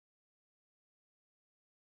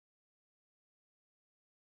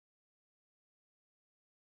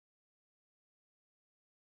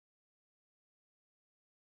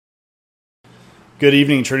Good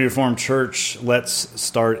evening, Trinity Reformed Church. Let's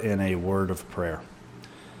start in a word of prayer.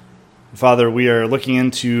 Father, we are looking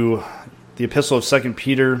into the epistle of 2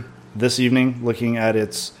 Peter this evening, looking at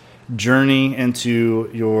its journey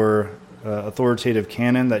into your authoritative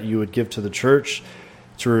canon that you would give to the church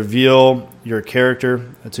to reveal your character,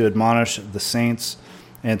 to admonish the saints,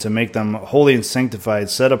 and to make them holy and sanctified,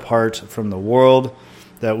 set apart from the world,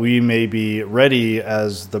 that we may be ready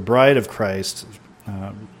as the bride of Christ,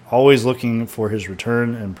 always looking for his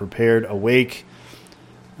return and prepared, awake,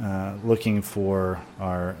 looking for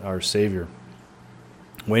our Savior,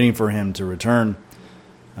 waiting for him to return.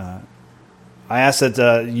 I ask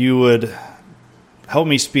that you would help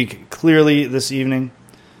me speak clearly this evening,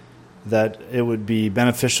 that it would be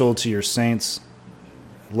beneficial to your saints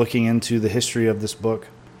looking into the history of this book.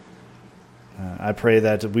 I pray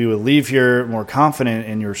that we would leave here more confident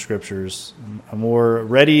in your scriptures, more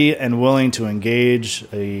ready and willing to engage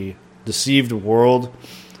a deceived world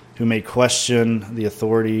who may question the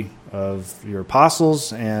authority of your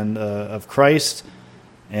apostles and of Christ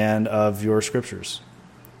and of your scriptures.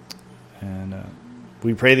 And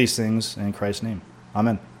we pray these things in Christ's name.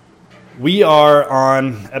 Amen. We are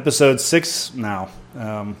on episode 6 now.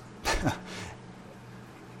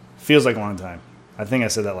 Feels like a long time. I think I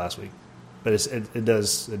said that last week. But it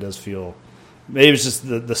does feel, maybe it's just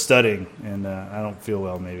the studying, and I don't feel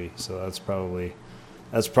well maybe, so that's probably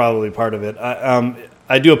part of it.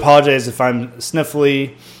 I do apologize if I'm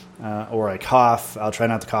sniffly or I cough. I'll try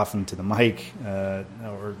not to cough into the mic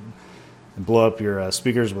or blow up your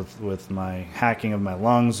speakers with my hacking of my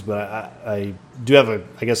lungs, but I do have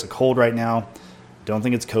a cold right now. Don't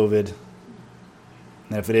think it's COVID,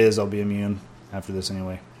 and if it is, I'll be immune after this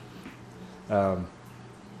anyway.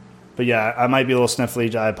 But yeah, I might be a little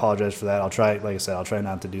sniffly. I apologize for that. I'll try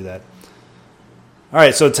not to do that. All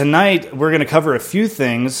right, so tonight we're going to cover a few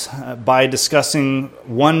things by discussing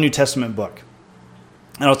one New Testament book.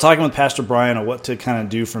 And I was talking with Pastor Brian on what to kind of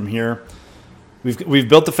do from here. We've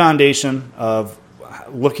built the foundation of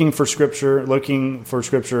looking for Scripture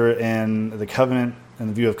and the covenant and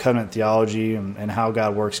the view of covenant theology and how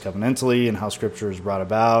God works covenantally and how Scripture is brought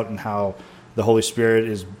about and how the Holy Spirit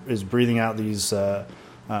is breathing out these.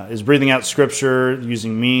 Is breathing out Scripture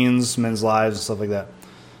using men's lives and stuff like that.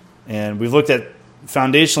 And we've looked at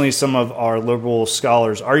foundationally some of our liberal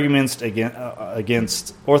scholars' arguments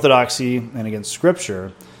against orthodoxy and against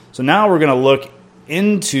Scripture. So now we're going to look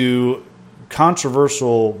into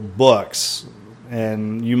controversial books.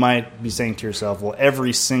 And you might be saying to yourself, well,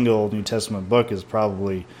 every single New Testament book is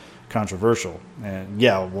probably controversial. And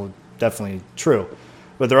yeah, well, definitely true.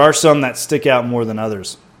 But there are some that stick out more than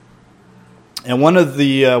others. And one of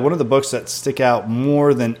the books that stick out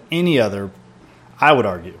more than any other, I would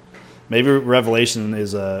argue, maybe Revelation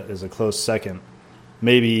is a close second,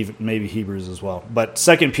 maybe Hebrews as well. But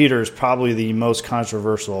 2 Peter is probably the most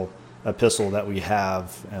controversial epistle that we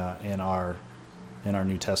have in our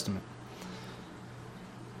New Testament.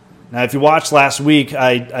 Now, if you watched last week,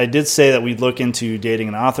 I did say that we'd look into dating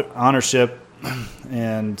and authorship,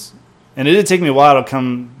 and it did take me a while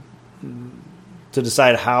to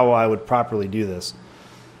decide how I would properly do this.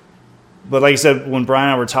 But like I said, when Brian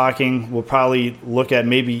and I were talking, we'll probably look at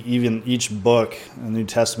maybe even each book in the New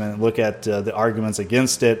Testament, look at the arguments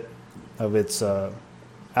against it, of its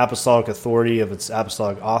apostolic authority, of its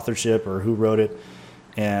apostolic authorship, or who wrote it,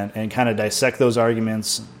 and kind of dissect those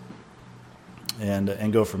arguments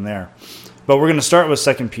and go from there. But we're going to start with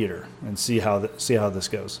 2 Peter and see how this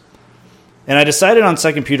goes. And I decided on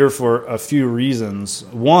 2 Peter for a few reasons.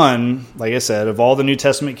 One, like I said, of all the New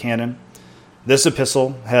Testament canon, this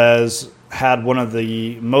epistle has had one of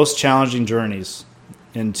the most challenging journeys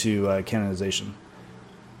into canonization.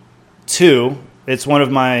 Two, it's one of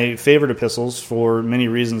my favorite epistles for many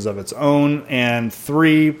reasons of its own. And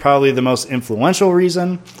three, probably the most influential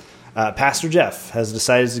reason, Pastor Jeff has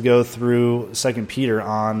decided to go through 2 Peter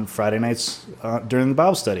on Friday nights during the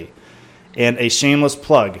Bible study. And a shameless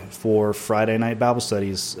plug for Friday night Bible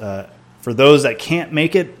studies. For those that can't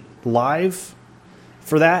make it live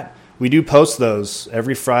for that, we do post those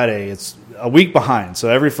every Friday. It's a week behind. So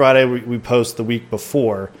every Friday we post the week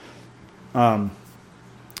before. But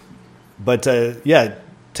take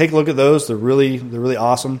a look at those. They're really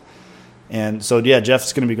awesome. And so,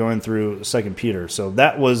 Jeff's going to be going through 2 Peter. So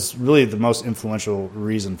that was really the most influential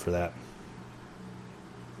reason for that.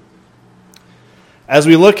 As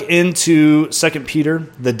we look into 2 Peter,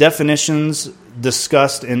 the definitions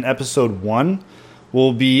discussed in episode 1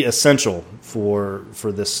 will be essential for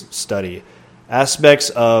this study. Aspects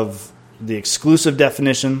of the exclusive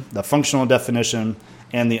definition, the functional definition,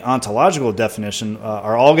 and the ontological definition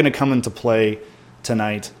are all going to come into play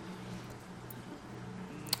tonight.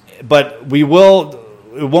 but we will.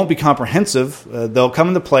 It won't be comprehensive. They'll come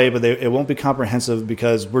into play, but it won't be comprehensive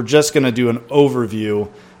because we're just going to do an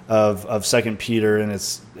overview of 2 Peter and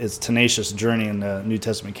its tenacious journey in the New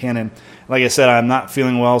Testament canon. Like I said, I'm not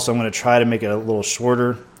feeling well, so I'm going to try to make it a little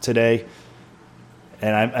shorter today.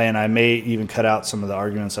 And I may even cut out some of the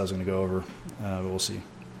arguments I was going to go over. But we'll see.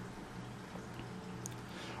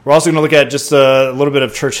 We're also going to look at just a little bit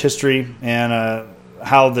of church history and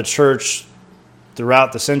how the church,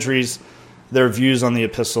 throughout the centuries, their views on the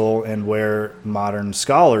epistle and where modern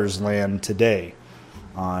scholars land today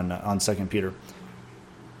on 2 Peter.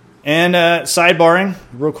 And sidebarring,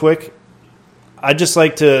 real quick, I'd just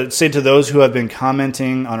like to say to those who have been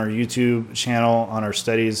commenting on our YouTube channel, on our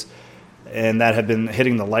studies, and that have been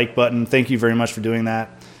hitting the like button, thank you very much for doing that.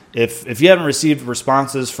 If you haven't received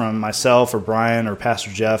responses from myself or Brian or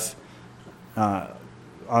Pastor Jeff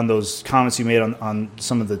on those comments you made on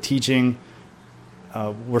some of the teaching,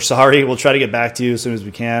 we're sorry. We'll try to get back to you as soon as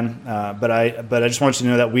we can. But I just want you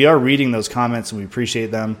to know that we are reading those comments and we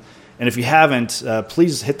appreciate them. And if you haven't,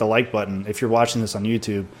 please hit the like button. If you're watching this on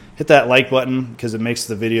YouTube, hit that like button because it makes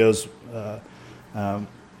the videos. I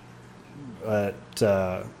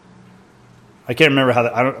can't remember how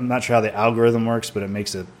I'm not sure how the algorithm works, but it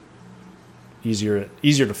makes it easier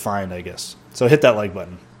to find, I guess. So hit that like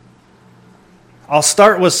button. I'll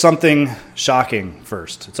start with something shocking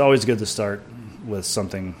first. It's always good to start with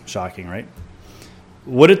something shocking, right?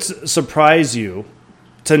 Would it surprise you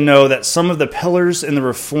to know that some of the pillars in the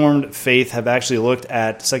Reformed faith have actually looked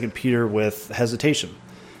at 2 Peter with hesitation?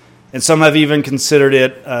 And some have even considered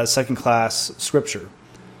it second-class scripture.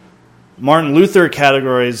 Martin Luther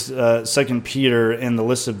categorized 2 Peter in the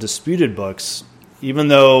list of disputed books, even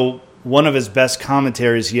though one of his best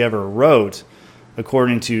commentaries he ever wrote,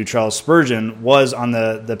 according to Charles Spurgeon, was on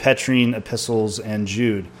the Petrine epistles and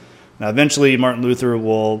Jude. Now, eventually, Martin Luther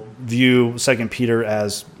will view 2 Peter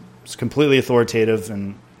as completely authoritative,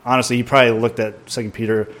 and honestly, he probably looked at 2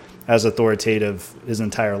 Peter as authoritative his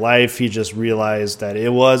entire life. He just realized that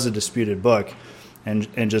it was a disputed book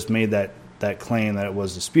and just made that claim that it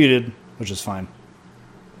was disputed, which is fine.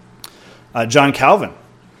 John Calvin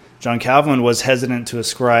was hesitant to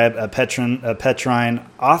ascribe a Petrine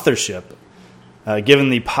authorship, given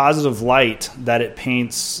the positive light that it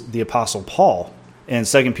paints the Apostle Paul. In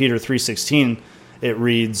 2 Peter 3:16, it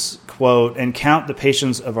reads, quote, "And count the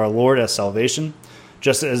patience of our Lord as salvation,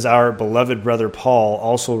 just as our beloved brother Paul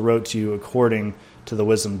also wrote to you according to the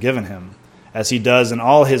wisdom given him, as he does in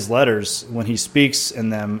all his letters when he speaks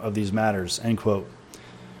in them of these matters," end quote.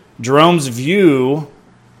 Jerome's view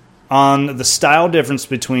on the style difference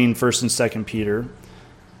between 1 and 2 Peter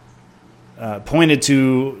pointed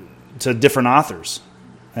to different authors,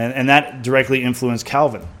 and that directly influenced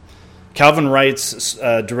Calvin. Calvin writes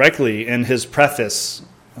directly in his preface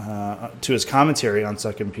to his commentary on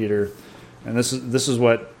 2 Peter, and this is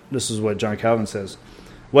what John Calvin says.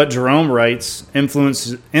 What Jerome writes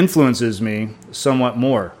influences me somewhat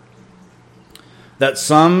more. That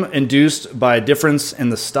some, induced by a difference in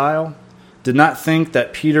the style, did not think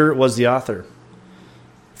that Peter was the author.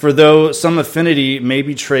 For though some affinity may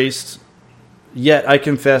be traced, yet I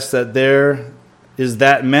confess that there is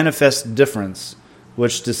that manifest difference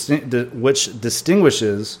which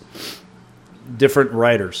distinguishes different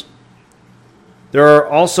writers. There are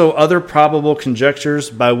also other probable conjectures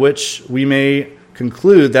by which we may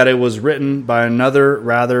conclude that it was written by another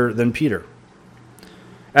rather than Peter.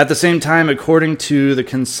 At the same time, according to the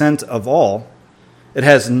consent of all, it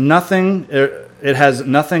has nothing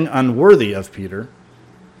unworthy of Peter,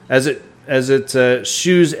 as it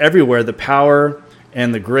shews everywhere the power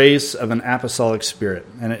and the grace of an apostolic spirit,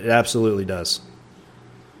 and it absolutely does.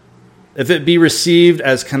 If it be received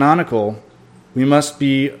as canonical, we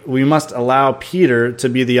must allow Peter to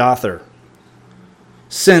be the author,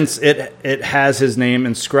 since it has his name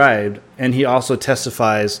inscribed, and he also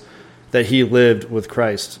testifies that he lived with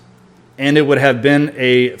Christ. And it would have been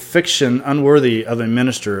a fiction unworthy of a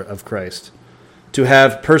minister of Christ to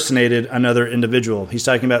have personated another individual. He's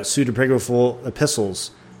talking about pseudepigraphal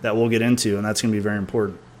epistles that we'll get into, and that's going to be very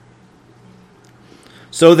important.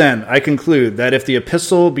 So then, I conclude that if the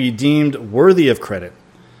epistle be deemed worthy of credit,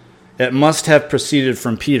 it must have proceeded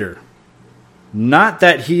from Peter, not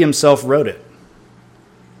that he himself wrote it,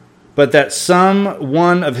 but that some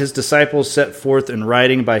one of his disciples set forth in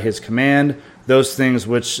writing by his command those things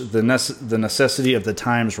which the necessity of the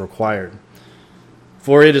times required.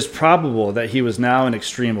 For it is probable that he was now in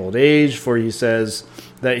extreme old age, for he says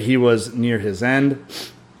that he was near his end,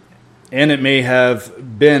 and it may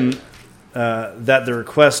have been that at the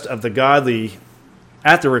request of the godly,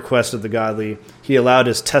 he allowed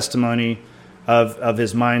his testimony of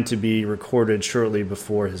his mind to be recorded shortly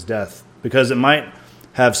before his death, because it might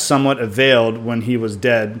have somewhat availed when he was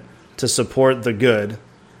dead to support the good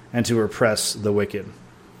and to repress the wicked.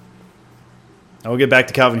 I will get back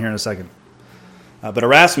to Calvin here in a second. But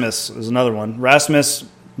Erasmus is another one. Erasmus,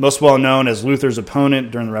 most well known as Luther's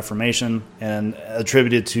opponent during the Reformation and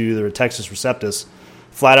attributed to the Textus Receptus,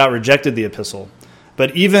 flat out rejected the epistle.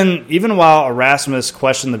 But even while Erasmus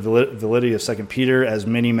questioned the validity of 2 Peter, as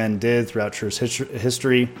many men did throughout church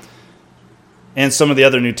history, and some of the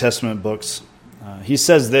other New Testament books, he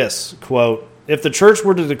says this, quote, "If the church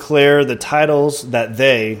were to declare the titles that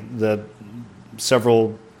the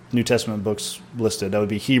several New Testament books listed, that would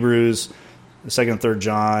be Hebrews, 2nd and 3rd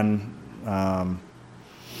John,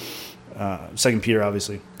 2 Peter,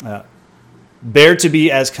 obviously, bear to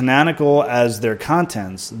be as canonical as their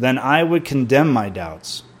contents, then I would condemn my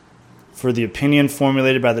doubts. For the opinion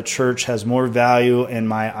formulated by the church has more value in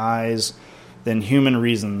my eyes than human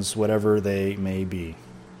reasons, whatever they may be."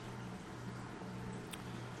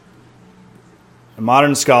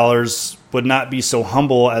 Modern scholars would not be so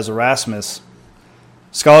humble as Erasmus.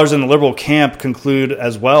 Scholars in the liberal camp conclude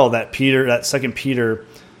as well that 2 Peter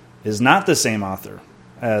is not the same author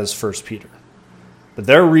as 1 Peter. But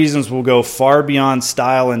their reasons will go far beyond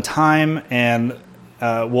style and time, and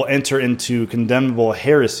will enter into condemnable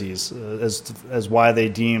heresies as why they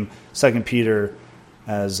deem 2 Peter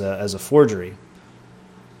as a forgery.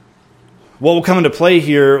 What will come into play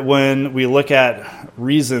here when we look at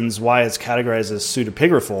reasons why it's categorized as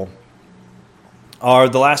pseudepigraphal are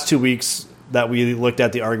the last 2 weeks that we looked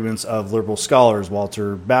at the arguments of liberal scholars,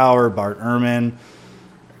 Walter Bauer, Bart Ehrman,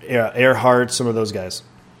 Earhart, some of those guys.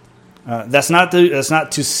 That's not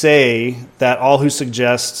to say that all who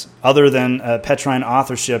suggest other than Petrine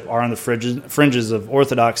authorship are on the fringes of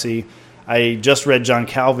orthodoxy. I just read John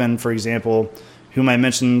Calvin, for example, whom I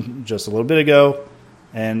mentioned just a little bit ago,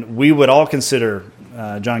 and we would all consider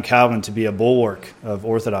John Calvin to be a bulwark of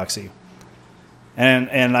orthodoxy.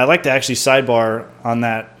 And I'd like to actually sidebar on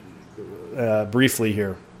that briefly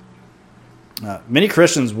here. Many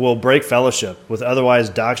Christians will break fellowship with otherwise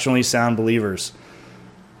doctrinally sound believers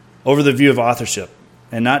over the view of authorship,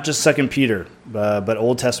 and not just 2 Peter, but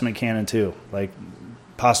Old Testament canon too. Like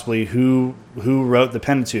possibly who wrote the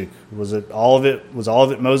Pentateuch? Was all of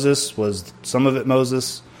it Moses? Was some of it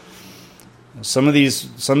Moses? Some of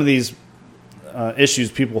these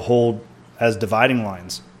issues people hold as dividing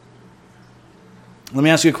lines. Let me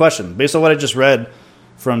ask you a question. Based on what I just read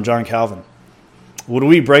from John Calvin, would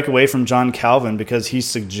we break away from John Calvin because he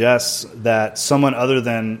suggests that someone other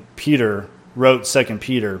than Peter wrote 2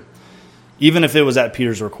 Peter, even if it was at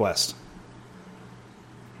Peter's request?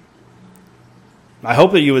 I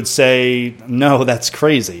hope that you would say, no, that's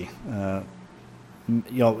crazy.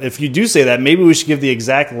 If you do say that, maybe we should give the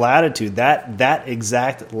exact latitude, that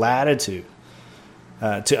exact latitude,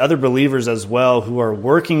 to other believers as well who are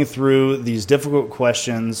working through these difficult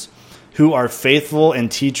questions, who are faithful in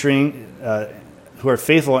teaching,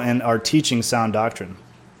 are teaching sound doctrine.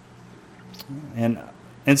 And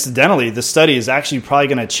incidentally, the study is actually probably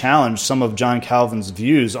going to challenge some of John Calvin's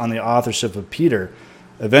views on the authorship of Peter.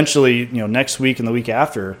 Eventually, next week and the week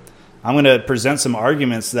after, I'm going to present some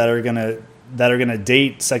arguments that are going to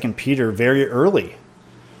date 2 Peter very early.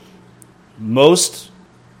 Most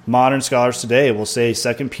modern scholars today will say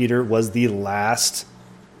 2 Peter was the last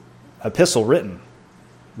epistle written,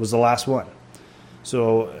 was the last one.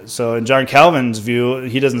 So in John Calvin's view,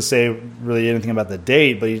 he doesn't say really anything about the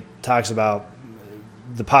date, but he talks about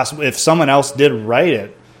the possible, if someone else did write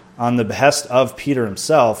it on the behest of Peter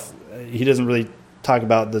himself, he doesn't really talk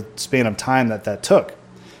about the span of time that took.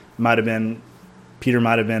 Peter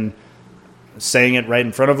might have been saying it right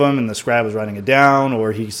in front of him and the scribe was writing it down,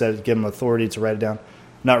 or he said give him authority to write it down.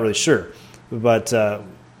 Not really sure. But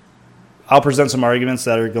I'll present some arguments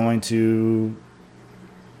that are going to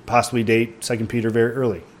possibly date 2 Peter very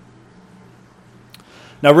early.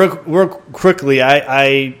 Now, real quickly,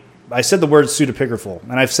 I said the word pseudepigraphal,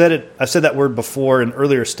 and I've said that word before in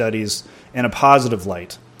earlier studies in a positive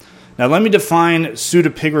light. Now, let me define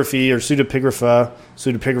pseudepigraphy or pseudepigraphal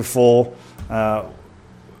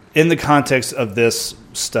in the context of this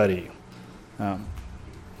study.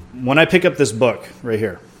 When I pick up this book right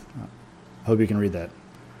here, I hope you can read that.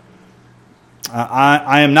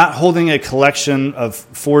 I am not holding a collection of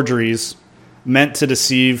forgeries meant to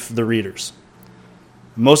deceive the readers.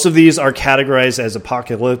 Most of these are categorized as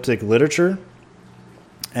apocalyptic literature,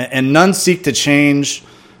 and none seek to change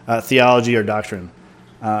theology or doctrine.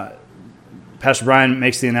 Pastor Brian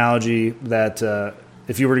makes the analogy that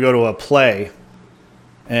if you were to go to a play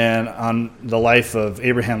and on the life of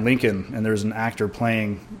Abraham Lincoln, and there's an actor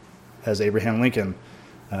playing as Abraham Lincoln.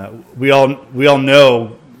 We all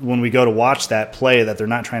know when we go to watch that play that they're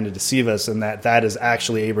not trying to deceive us, and that is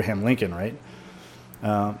actually Abraham Lincoln, right?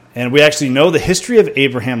 And we actually know the history of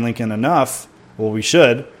Abraham Lincoln enough. Well, we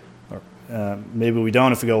should. Maybe we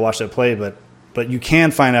don't if we go watch that play, but you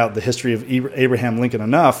can find out the history of Abraham Lincoln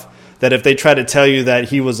enough that if they try to tell you that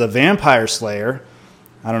he was a vampire slayer,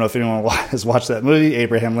 I don't know if anyone has watched that movie,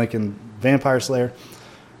 Abraham Lincoln Vampire Slayer,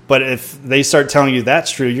 but if they start telling you that's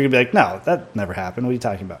true, you're going to be like, no, that never happened. What are you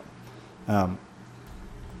talking about?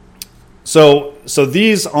 So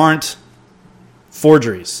these aren't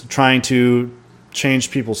forgeries, trying to change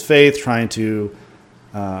people's faith, trying to...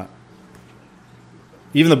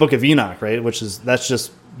 even the book of Enoch, right, that's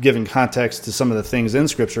just giving context to some of the things in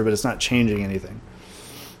Scripture, but it's not changing anything.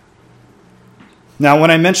 Now,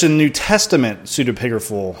 when I mention New Testament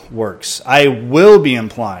pseudepigraphal works, I will be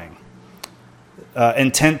implying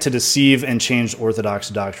intent to deceive and change Orthodox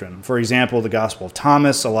doctrine. For example, the Gospel of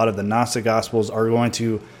Thomas, a lot of the Gnostic Gospels are going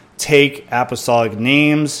to take apostolic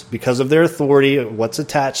names because of their authority, what's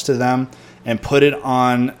attached to them, and put it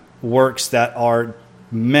on works that are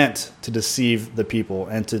meant to deceive the people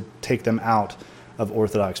and to take them out of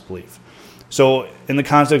Orthodox belief. So in the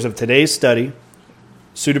context of today's study,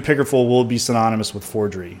 pseudepigraphal will be synonymous with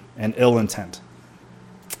forgery and ill intent.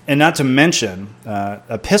 And not to mention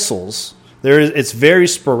epistles. It's very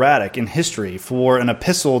sporadic in history for an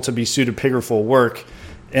epistle to be pseudepigraphal work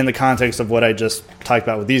in the context of what I just talked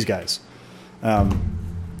about with these guys.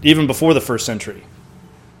 Even before the first century.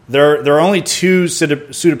 There are only two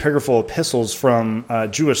pseudepigraphal epistles from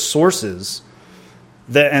Jewish sources,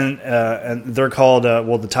 and they're called,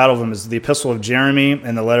 the title of them is the Epistle of Jeremy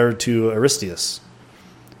and the Letter to Aristeas.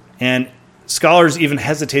 And scholars even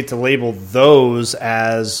hesitate to label those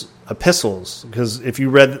as epistles, because if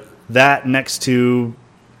you read that next to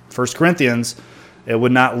 1 Corinthians, it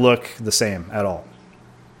would not look the same at all.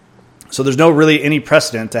 So there's no really any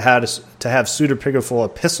precedent to have pseudepigraphal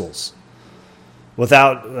epistles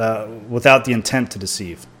without the intent to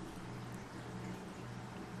deceive.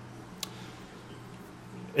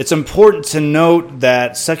 It's important to note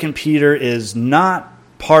that 2 Peter is not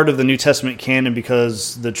part of the New Testament canon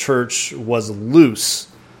because the church was loose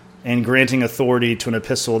in granting authority to an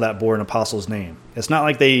epistle that bore an apostle's name. It's not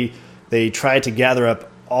like they tried to gather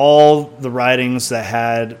up all the writings that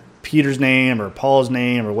had Peter's name or Paul's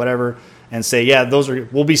name or whatever and say, yeah,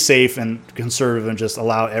 we'll be safe and conservative and just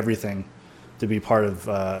allow everything to be part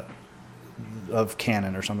of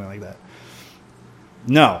canon or something like that.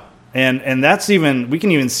 No. And that's we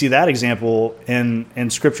can even see that example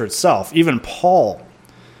in Scripture itself. Even Paul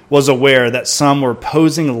was aware that some were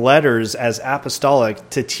posing letters as apostolic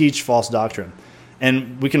to teach false doctrine.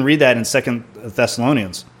 And we can read that in 2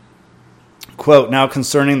 Thessalonians. Quote, "Now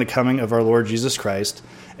concerning the coming of our Lord Jesus Christ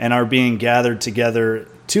and our being gathered together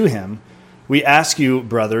to him, we ask you,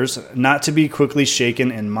 brothers, not to be quickly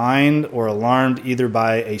shaken in mind or alarmed either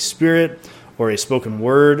by a spirit or a spoken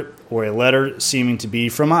word or a letter seeming to be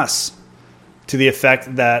from us, to the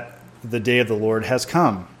effect that the day of the Lord has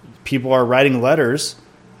come." People are writing letters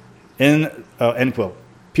end quote.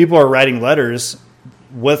 People are writing letters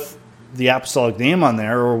with the apostolic name on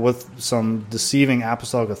there or with some deceiving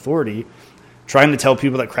apostolic authority, trying to tell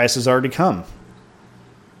people that Christ has already come.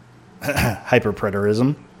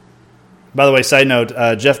 Hyperpreterism. By the way, side note,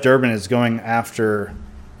 Jeff Durbin is going after,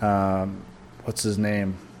 what's his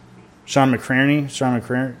name? Sean McCrary,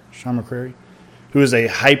 who is a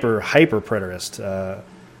hyper preterist,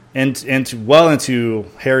 into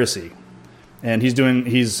heresy. And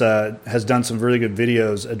has done some really good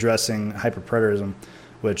videos addressing hyperpreterism,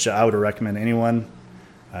 which I would recommend anyone.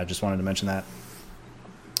 I just wanted to mention that.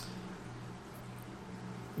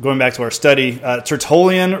 Going back to our study,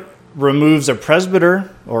 Tertullian removes a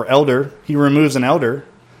presbyter or elder. He removes an elder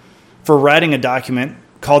for writing a document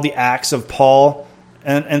called the Acts of Paul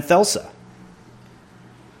and Thelsa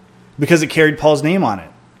because it carried Paul's name on it.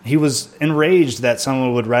 He was enraged that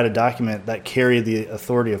someone would write a document that carried the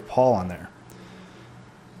authority of Paul on there.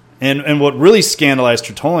 And what really scandalized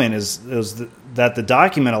Tertullian is that the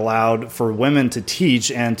document allowed for women to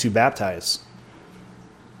teach and to baptize.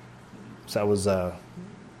 So that was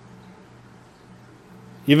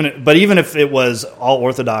even if it was all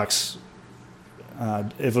Orthodox,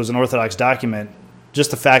 if it was an Orthodox document,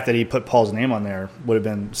 just the fact that he put Paul's name on there would have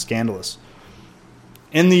been scandalous.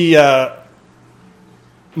 In the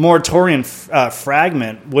Moratorian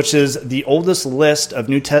fragment, which is the oldest list of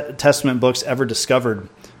New Testament books ever discovered,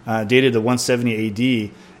 dated to 170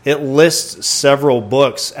 AD, it lists several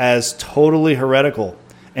books as totally heretical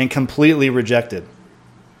and completely rejected.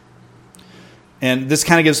 And this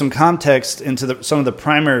kind of gives some context into some of the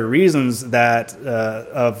primary reasons that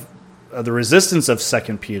of the resistance of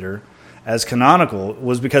 2 Peter as canonical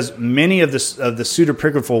was because many of the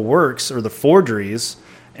pseudepigraphal works or the forgeries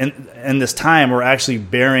in this time were actually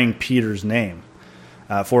bearing Peter's name.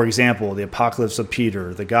 For example, the Apocalypse of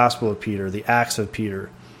Peter, the Gospel of Peter, the Acts of Peter.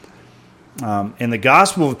 And the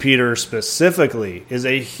Gospel of Peter specifically is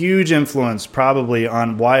a huge influence probably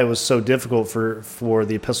on why it was so difficult for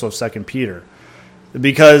the Epistle of 2 Peter.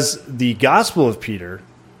 Because the Gospel of Peter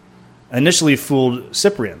initially fooled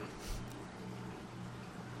Cyprian.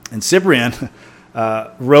 And Cyprian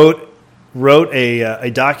wrote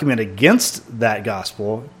a document against that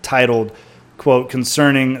gospel titled, quote,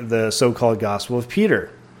 concerning the so-called Gospel of Peter.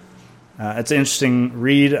 It's an interesting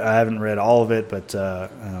read. I haven't read all of it, but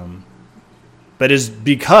it's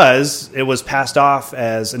because it was passed off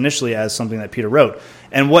initially as something that Peter wrote.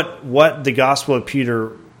 And what the Gospel of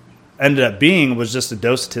Peter ended up being was just a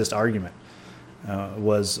Docetist argument,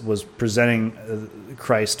 was presenting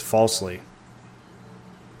Christ falsely.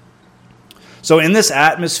 So in this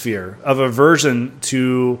atmosphere of aversion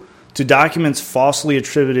to documents falsely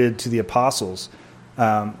attributed to the apostles,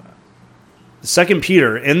 2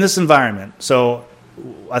 Peter, in this environment, so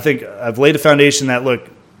I think I've laid a foundation that, look,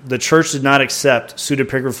 the church did not accept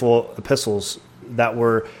pseudepigraphal epistles that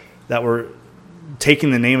were taking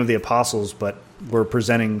the name of the apostles but were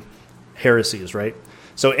presenting heresies, right?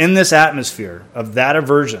 So in this atmosphere of that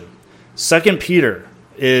aversion, 2 Peter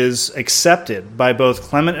is accepted by both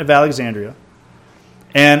Clement of Alexandria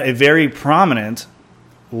and a very prominent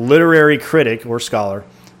literary critic or scholar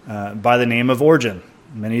by the name of Origen.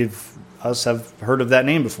 Many of us have heard of that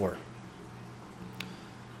name before.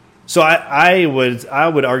 So I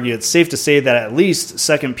would argue it's safe to say that at least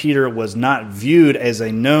 2 Peter was not viewed as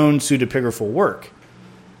a known pseudepigraphal work.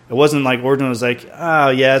 It wasn't like Origen was like, oh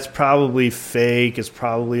yeah, it's probably fake, it's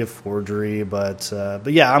probably a forgery, but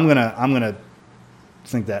yeah, I'm gonna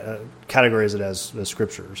think that categorize it as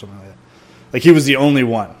scripture or something like that. Like he was the only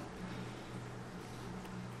one.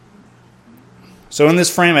 So in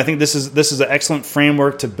this frame, I think this is an excellent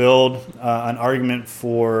framework to build an argument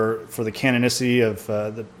for the canonicity of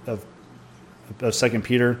 2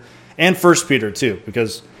 Peter and 1 Peter too,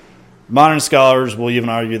 because modern scholars will even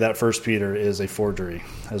argue that 1 Peter is a forgery,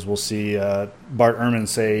 as we'll see Bart Ehrman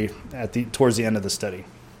say towards the end of the study.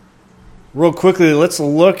 Real quickly, let's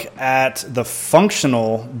look at the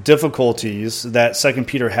functional difficulties that 2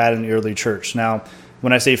 Peter had in the early church. Now,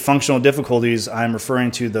 when I say functional difficulties, I'm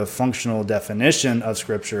referring to the functional definition of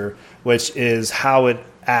Scripture, which is how it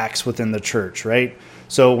acts within the church, right?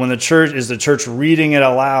 So when the church reading it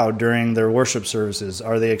aloud during their worship services?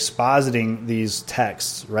 Are they expositing these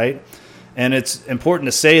texts, right? And it's important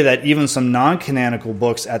to say that even some non-canonical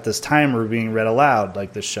books at this time were being read aloud,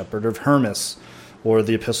 like the Shepherd of Hermas or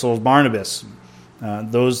the Epistle of Barnabas.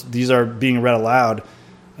 These are being read aloud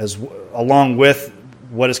along with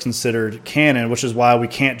what is considered canon, which is why we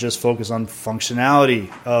can't just focus on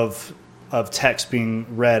functionality of text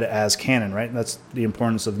being read as canon, right? That's the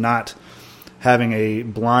importance of not having a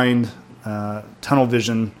blind tunnel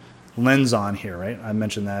vision lens on here, right? I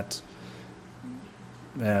mentioned that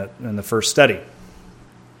in the first study.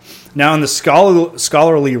 Now, in the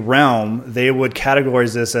scholarly realm, they would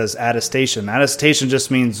categorize this as attestation. Attestation just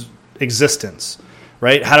means existence,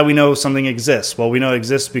 right? How do we know something exists? Well, we know it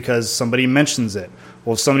exists because somebody mentions it.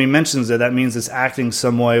 Well, if somebody mentions it, that means it's acting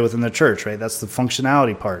some way within the church, right? That's the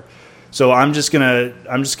functionality part. So I'm just gonna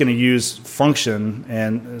use function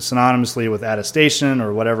and synonymously with attestation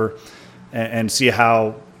or whatever, and see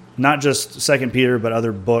how not just 2 Peter but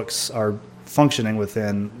other books are functioning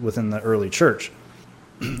within the early church.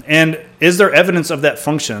 And is there evidence of that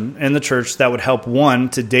function in the church that would help, one,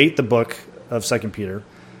 to date the book of 2 Peter,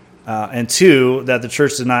 and two, that the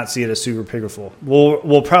church did not see it as pseudepigraphal?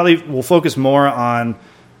 We'll focus more on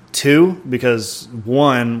two, because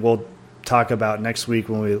one we'll talk about next week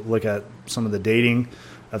when we look at some of the dating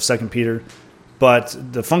of 2 Peter. But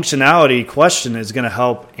the functionality question is going to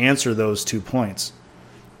help answer those 2 points.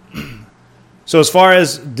 So as far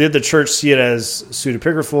as did the church see it as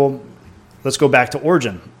pseudepigraphal, let's go back to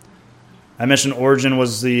Origen. I mentioned Origen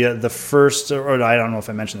was the first, or I don't know if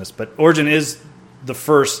I mentioned this, but Origen is the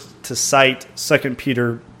first to cite 2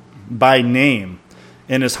 Peter by name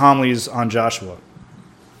in his homilies on Joshua.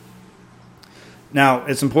 Now,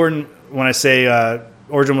 it's important when I say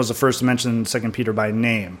Origen was the first to mention 2 Peter by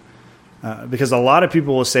name, because a lot of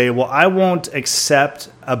people will say, well, I won't accept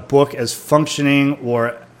a book as functioning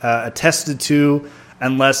or attested to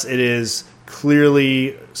unless it is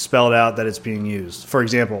clearly spelled out that it's being used. For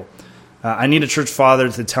example, I need a church father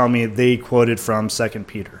to tell me they quoted from 2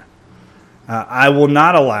 Peter. I will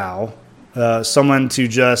not allow someone to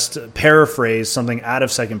just paraphrase something out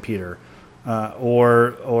of 2 Peter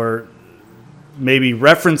or maybe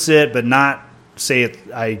reference it but not say it.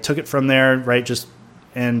 I took it from there, right? Just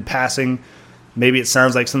in passing, maybe it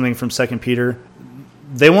sounds like something from 2 Peter.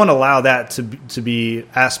 They won't allow that to be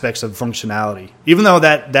aspects of functionality, even though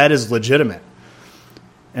that is legitimate.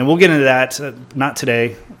 And we'll get into that, not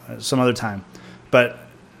today, some other time. But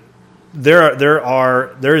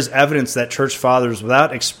there is evidence that church fathers,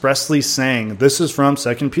 without expressly saying this is from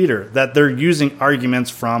 2 Peter, that they're using arguments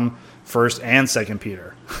from 1 and 2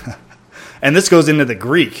 Peter. And this goes into the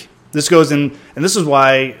Greek. This goes in, and this is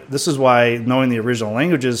why knowing the original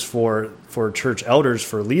languages for church elders,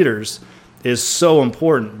 for leaders, is so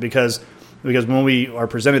important, because when we are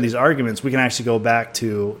presented these arguments, we can actually go back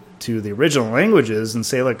to the original languages and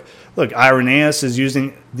say, look, Irenaeus is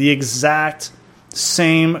using the exact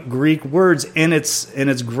same Greek words in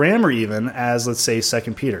its grammar even as, let's say,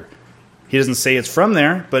 2 Peter. He doesn't say it's from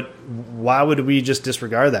there, but why would we just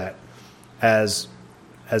disregard that as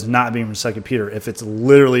not being from 2 Peter if it's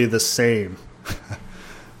literally the same?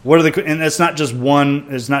 And it's not just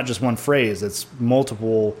one phrase, it's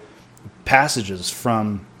multiple passages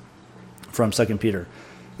from 2 Peter.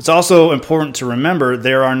 It's also important to remember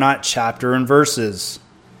there are not chapter and verses.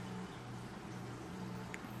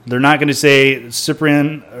 They're not going to say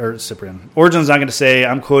Origen's not going to say,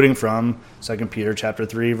 I'm quoting from 2 Peter chapter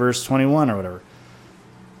 3, verse 21 or whatever.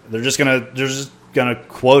 They're just going to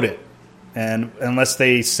quote it. And unless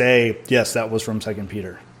they say, yes, that was from 2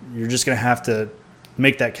 Peter. You're just going to have to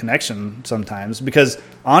make that connection sometimes, because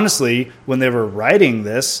honestly, when they were writing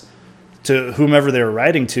this to whomever they were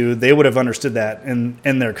writing to, they would have understood that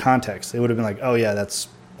in their context. They would have been like, oh yeah, that's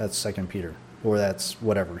 2 Peter, or that's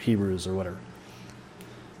whatever, Hebrews or whatever.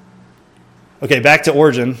 Okay, back to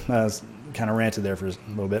Origen. I kind of ranted there for a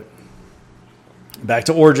little bit. Back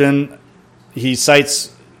to Origen. He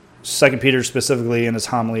cites 2 Peter specifically in his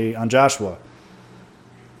homily on Joshua.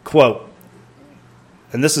 Quote,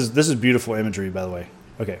 and this is beautiful imagery, by the way.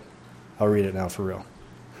 Okay, I'll read it now for real.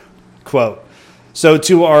 Quote, so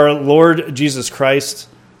to our Lord Jesus Christ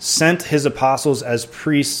sent his apostles as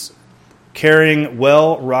priests carrying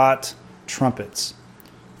well-wrought trumpets.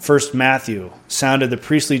 First Matthew sounded the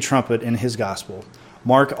priestly trumpet in his gospel.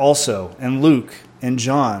 Mark also, and Luke, and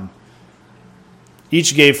John.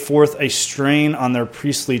 Each gave forth a strain on their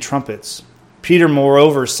priestly trumpets. Peter,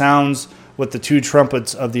 moreover, sounds with the two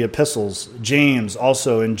trumpets of the epistles. James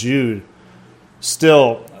also, and Jude.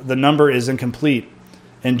 Still, the number is incomplete.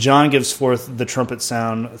 And John gives forth the trumpet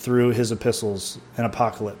sound through his epistles and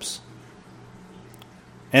Apocalypse.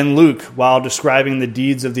 And Luke, while describing the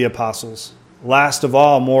deeds of the apostles. Last of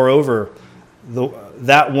all, moreover,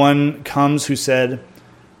 that one comes who said,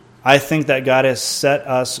 I think that God has set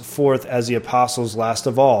us forth as the apostles last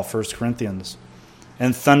of all, 1 Corinthians.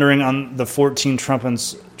 And thundering on the 14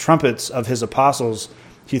 trumpets of his apostles,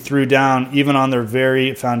 he threw down, even on their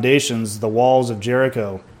very foundations, the walls of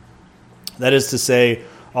Jericho. That is to say,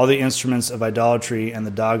 all the instruments of idolatry and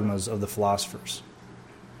the dogmas of the philosophers.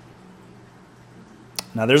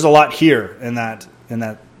 Now, there's a lot here in that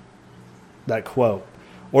quote.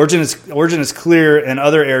 Origen is clear in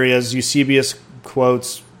other areas. Eusebius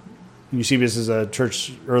quotes. Eusebius is a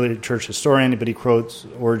early church historian, but he quotes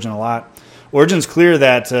Origen a lot. Origen's clear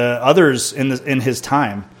that others in his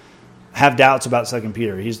time have doubts about 2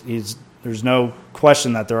 Peter. There's no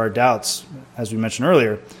question that there are doubts, as we mentioned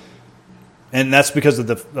earlier, and that's because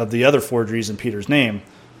of the other forgeries in Peter's name.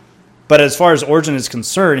 But as far as Origen is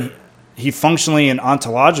concerned, he functionally and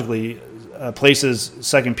ontologically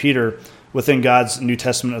places 2 Peter within God's New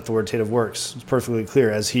Testament authoritative works. It's perfectly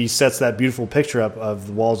clear as he sets that beautiful picture up of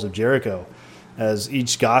the walls of Jericho, as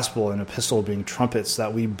each gospel and epistle being trumpets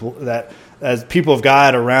that as people of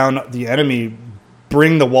God around the enemy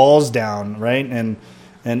bring the walls down, right, and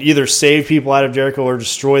either save people out of Jericho or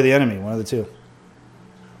destroy the enemy, one of the two.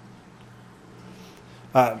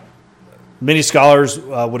 Many scholars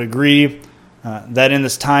would agree that in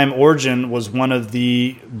this time Origen was one of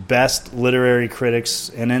the best literary critics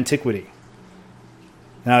in antiquity.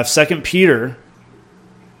 Now, if 2 Peter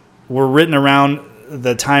were written around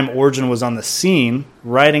the time Origen was on the scene,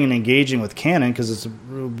 writing and engaging with canon, because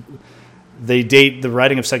they date the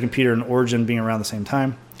writing of 2 Peter and Origen being around the same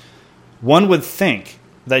time, one would think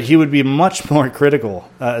that he would be much more critical,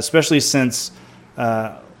 especially since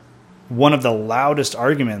one of the loudest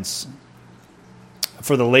arguments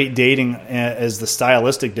for the late dating is the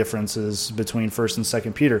stylistic differences between 1 and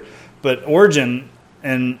 2 Peter. But Origen,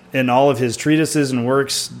 in all of his treatises and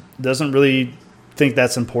works, doesn't really think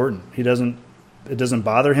that's important. It doesn't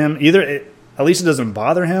bother him. At least it doesn't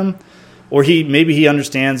bother him Or maybe he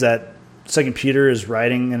understands that 2 Peter is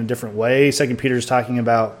writing in a different way. 2 Peter is talking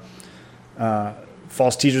about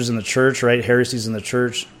false teachers in the church, right? Heresies in the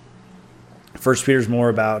church. 1 Peter is more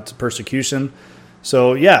about persecution.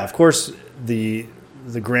 So, yeah, of course, the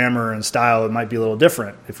grammar and style, it might be a little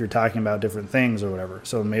different if you're talking about different things or whatever.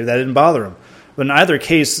 So maybe that didn't bother him. But in either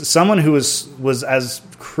case, someone who was as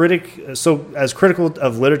critical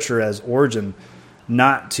of literature as Origen,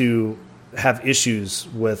 not to have issues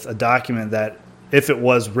with a document that, if it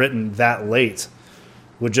was written that late,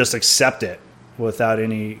 would just accept it without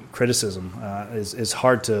any criticism, is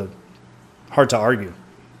hard to argue.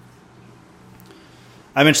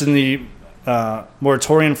 I mentioned the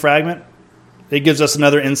Muratorian fragment. It gives us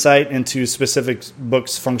another insight into specific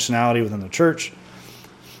books' functionality within the church.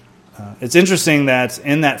 It's interesting that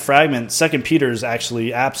in that fragment, 2 Peter is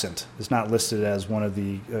actually absent. It's not listed as one of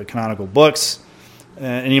the canonical books.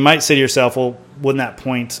 And you might say to yourself, well, isn't that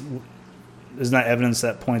evidence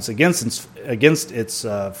that points against its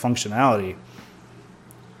functionality?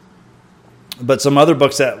 But some other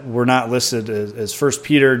books that were not listed is 1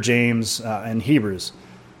 Peter, James, and Hebrews.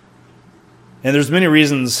 And there's many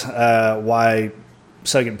reasons why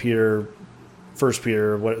 2 Peter, 1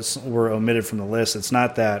 Peter were omitted from the list. It's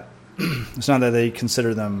not that they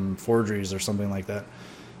consider them forgeries or something like that.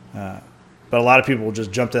 But a lot of people will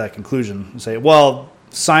just jump to that conclusion and say, well,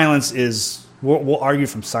 silence is... We'll argue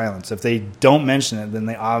from silence. If they don't mention it, then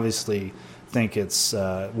they obviously think it's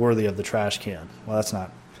worthy of the trash can. Well,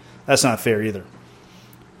 that's not fair either.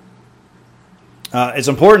 It's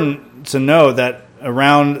important to know that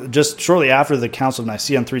around just shortly after the Council of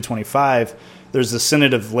Nicaea in 325, there's the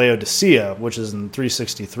Synod of Laodicea, which is in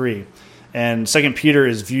 363. And 2 Peter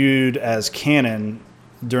is viewed as canon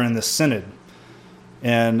during the synod.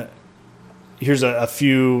 And here's a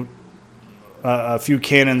few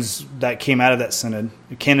canons that came out of that synod.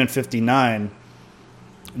 Canon 59,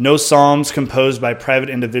 no psalms composed by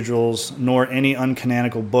private individuals nor any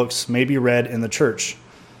uncanonical books may be read in the church,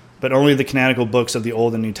 but only the canonical books of the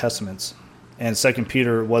Old and New Testaments. And 2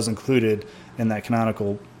 Peter was included in that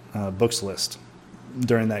canonical books list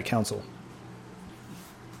during that council.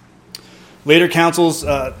 Later councils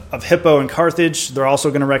of Hippo and Carthage, they're also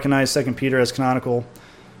going to recognize 2 Peter as canonical.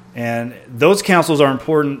 And those councils are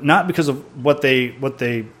important not because of what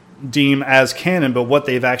they deem as canon, but what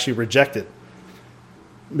they've actually rejected.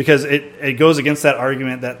 Because it goes against that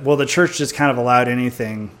argument that, well, the church just kind of allowed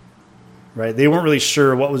anything, right? They weren't really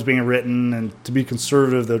sure what was being written, and to be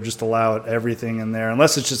conservative, they'll just allow everything in there,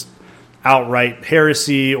 unless it's just outright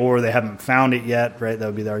heresy or they haven't found it yet, right? That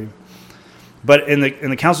would be the argument. But in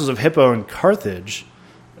the councils of Hippo and Carthage,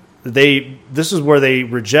 this is where they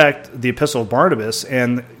reject the Epistle of Barnabas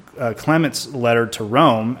and Clement's letter to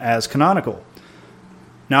Rome as canonical.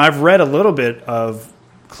 Now, I've read a little bit of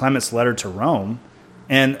Clement's letter to Rome,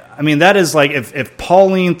 and I mean, that is like if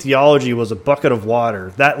Pauline theology was a bucket of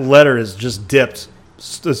water, that letter is just dipped,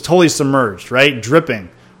 it's totally submerged, right?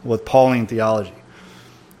 Dripping with Pauline theology.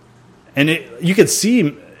 And you could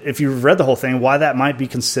see, if you've read the whole thing, why that might be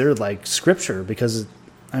considered like scripture, because,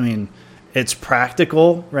 I mean, it's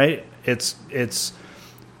practical, right? It's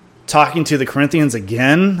talking to the Corinthians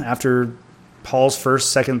again after Paul's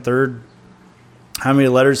first, second, third, how many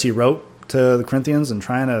letters he wrote to the Corinthians, and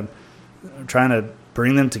trying to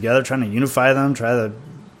bring them together, trying to unify them,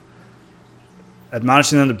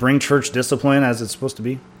 admonishing them to bring church discipline as it's supposed to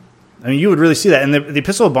be. I mean, you would really see that. And the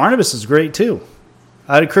Epistle of Barnabas is great too.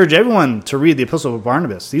 I'd encourage everyone to read the Epistle of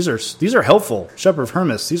Barnabas. These are helpful. Shepherd of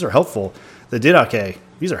Hermas, these are helpful. The Didache,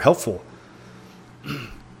 these are helpful.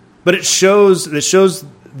 But it shows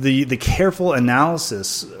the careful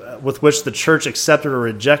analysis with which the church accepted or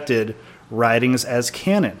rejected writings as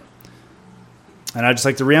canon. And I'd just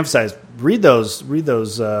like to reemphasize: read those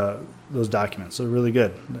documents. They're really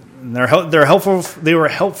good. And they're helpful. They were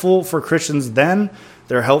helpful for Christians then.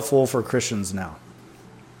 They're helpful for Christians now.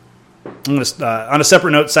 I'm going to, on a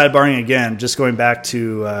separate note, sidebarring again, just going back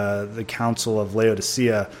to the Council of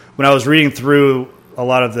Laodicea. When I was reading through a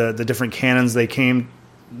lot of the different canons they came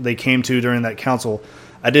to during that council,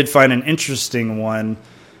 I did find an interesting one,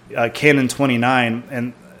 Canon 29,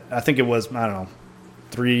 and I think it was, I don't know,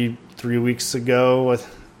 three weeks ago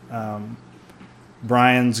with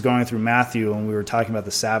Brian's going through Matthew, and we were talking about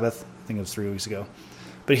the Sabbath. I think it was 3 weeks ago.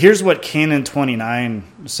 But here's what Canon 29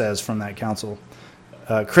 says from that council.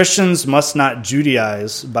 Christians must not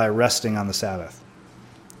Judaize by resting on the Sabbath,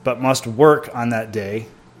 but must work on that day,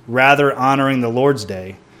 rather honoring the Lord's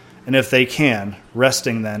day, and if they can,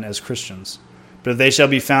 resting then as Christians. But if they shall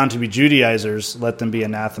be found to be Judaizers, let them be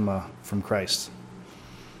anathema from Christ.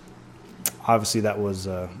 Obviously, that was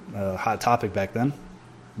a hot topic back then.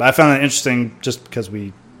 But I found that interesting just because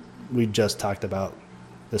we just talked about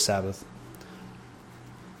the Sabbath.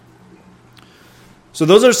 So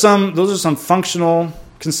those are some functional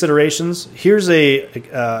considerations. Here's a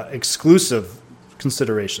exclusive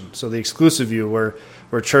consideration. So the exclusive view where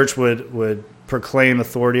church would proclaim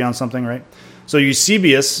authority on something, right? So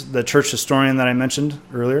Eusebius, the church historian that I mentioned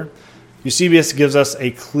earlier, Eusebius gives us a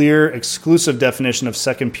clear, exclusive definition of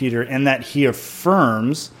 2 Peter in that he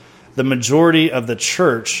affirms the majority of the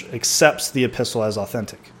church accepts the epistle as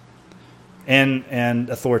authentic and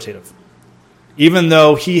authoritative, even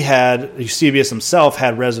though Eusebius himself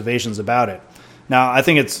had reservations about it. Now, I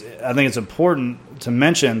think it's important to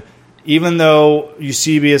mention, even though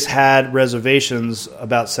Eusebius had reservations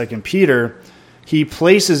about 2 Peter, he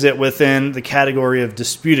places it within the category of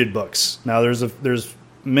disputed books. Now, there's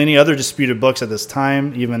many other disputed books at this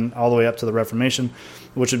time, even all the way up to the Reformation,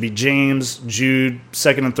 which would be James, Jude,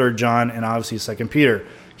 2nd and 3rd John, and obviously 2 Peter.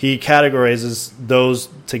 He categorizes those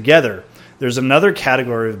together. There's another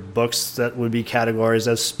category of books that would be categorized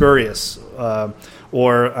as spurious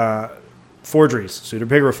or forgeries,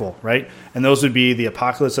 pseudepigraphal, right? And those would be the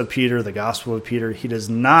Apocalypse of Peter, the Gospel of Peter. He does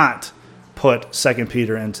not put 2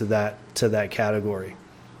 Peter into that category.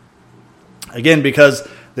 Again, because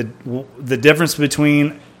the difference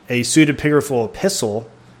between a pseudepigraphal epistle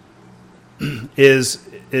is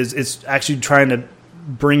it's actually trying to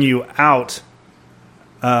bring you out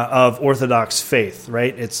of Orthodox faith,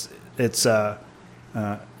 right? It's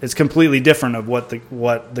completely different of what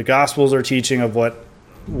the Gospels are teaching, of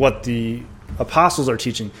what the apostles are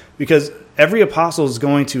teaching, because every apostle is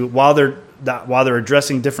going to, while they're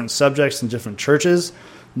addressing different subjects in different churches,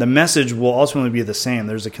 the message will ultimately be the same.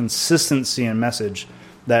 There's a consistency in message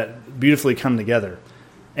that beautifully come together.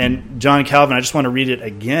 And John Calvin, I just want to read it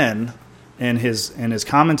again in his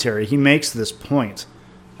commentary. He makes this point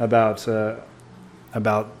about 2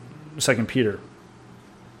 Peter.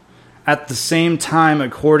 At the same time,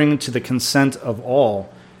 according to the consent of all,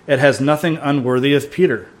 it has nothing unworthy of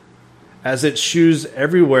Peter, as it shews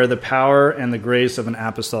everywhere the power and the grace of an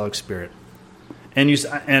apostolic spirit. And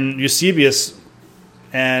Eusebius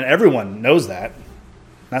and everyone knows that.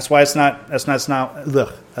 That's why it's not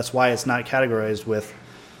categorized with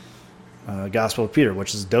Gospel of Peter,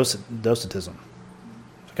 which is Docetism.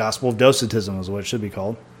 Gospel of Docetism is what it should be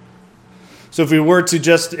called. So if we were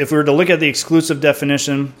to look at the exclusive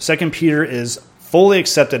definition, 2 Peter is fully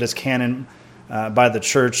accepted as canon by the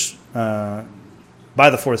church by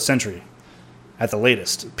the 4th century at the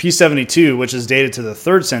latest. P72, which is dated to the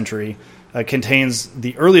 3rd century, contains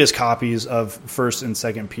the earliest copies of 1st and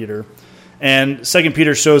 2nd Peter. And 2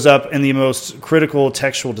 Peter shows up in the most critical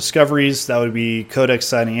textual discoveries. That would be Codex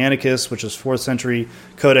Sinaiticus, which is 4th century,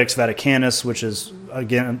 Codex Vaticanus, which is,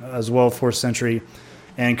 again, as well 4th century,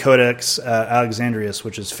 and Codex Alexandrinus,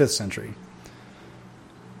 which is 5th century.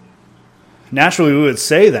 Naturally, we would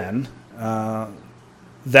say then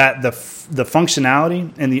that the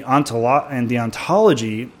functionality and the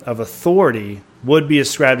ontology of authority would be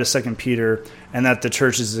ascribed to 2 Peter, and that the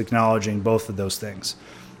church is acknowledging both of those things.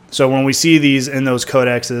 So when we see these in those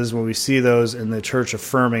codexes, when we see those in the church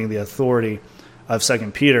affirming the authority of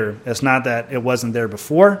 2 Peter, it's not that it wasn't there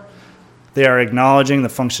before. They are acknowledging the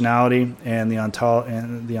functionality and the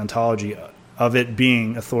ontology of it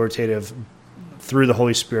being authoritative through the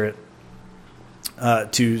Holy Spirit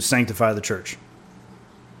to sanctify the church.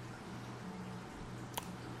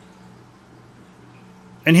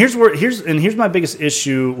 And here's my biggest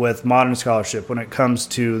issue with modern scholarship when it comes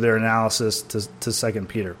to their analysis to 2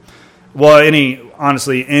 Peter. Well,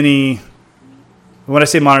 when I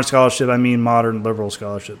say modern scholarship, I mean modern liberal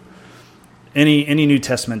scholarship. Any New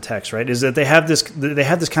Testament text, right? Is that they have this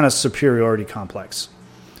kind of superiority complex.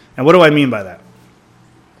 And what do I mean by that?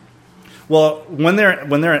 Well, when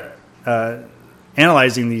they're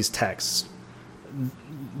analyzing these texts,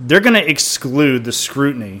 they're going to exclude the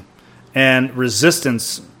scrutiny and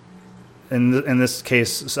resistance, in this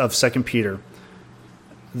case of 2 Peter,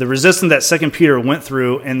 the resistance that 2 Peter went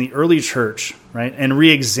through in the early church, right, and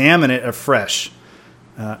re-examine it afresh,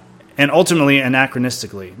 and ultimately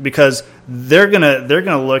anachronistically, because they're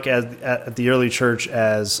gonna look at the early church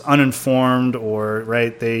as uninformed, or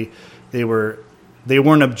right, they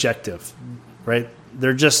weren't objective, right?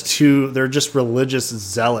 They're just religious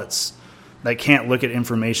zealots that can't look at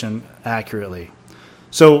information accurately.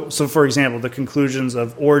 So for example, the conclusions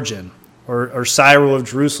of Origen or Cyril of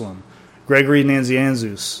Jerusalem, Gregory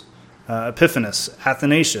Nazianzus, Epiphanes,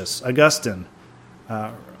 Athanasius, Augustine,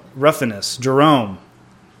 Rufinus, Jerome,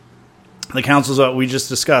 the councils that we just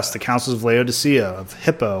discussed, the councils of Laodicea, of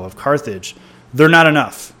Hippo, of Carthage, they're not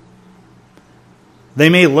enough. They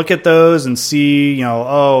may look at those and see,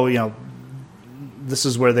 this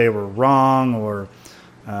is where they were wrong, or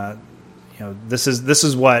this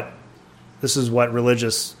is what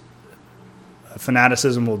religious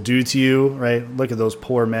fanaticism will do to you, right? Look at those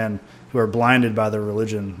poor men who are blinded by their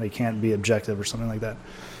religion. They can't be objective or something like that.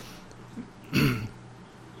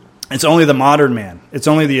 It's only the modern man. It's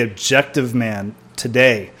only the objective man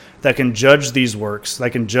today that can judge these works,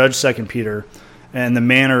 that can judge 2 Peter in the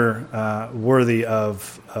manner worthy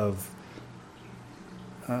of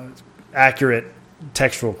accurate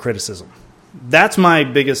textual criticism. That's my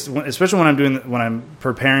biggest, especially when I'm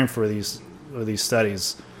preparing for these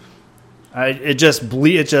studies. It just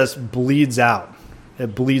bleeds out.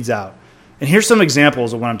 It bleeds out. And here's some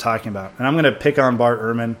examples of what I'm talking about. And I'm going to pick on Bart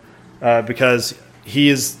Ehrman because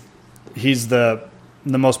he's the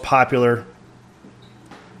most popular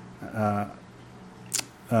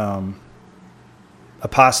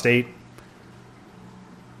apostate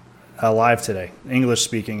alive today, English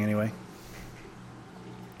speaking anyway.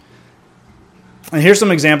 And here's some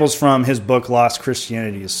examples from his book, Lost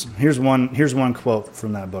Christianities. Here's one quote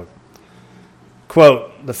from that book.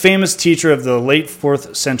 Quote, "The famous teacher of the late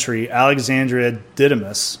 4th century, Alexandria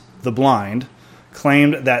Didymus, the blind,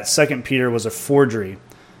 claimed that 2 Peter was a forgery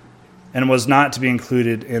and was not to be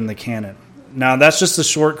included in the canon." Now, that's just a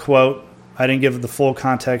short quote. I didn't give the full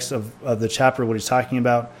context of the chapter, what he's talking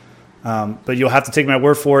about. But you'll have to take my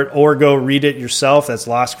word for it or go read it yourself. That's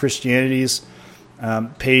Lost Christianities,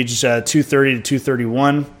 page 230 to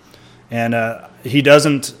 231. And he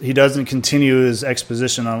doesn't continue his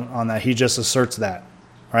exposition on that. He just asserts that.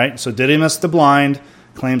 Right? So Didymus the blind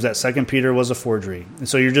claims that 2 Peter was a forgery. And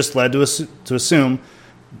so you're just led to assume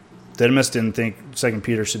Didymus didn't think 2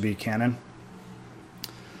 Peter should be canon.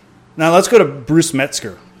 Now let's go to Bruce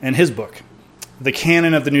Metzger and his book, The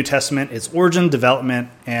Canon of the New Testament, Its Origin, Development,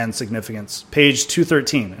 and Significance, page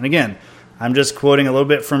 213. And again, I'm just quoting a little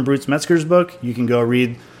bit from Bruce Metzger's book. You can go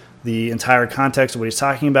read the entire context of what he's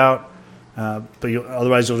talking about, but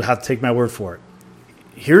otherwise you'll have to take my word for it.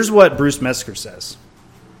 Here's what Bruce Metzger says.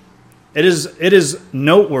 It is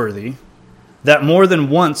noteworthy that more than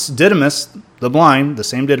once Didymus, the blind, the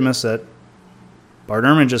same Didymus that Bart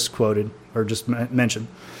Ehrman just quoted, or just mentioned,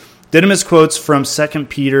 Didymus quotes from 2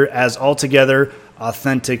 Peter as altogether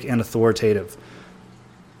authentic and authoritative.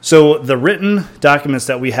 So the written documents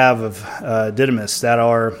that we have of Didymus that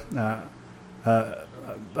are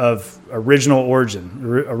of original origin,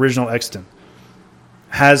 original extant,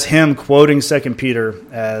 has him quoting 2 Peter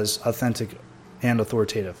as authentic and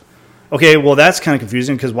authoritative. Okay, well that's kind of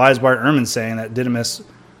confusing because why is Bart Ehrman saying that Didymus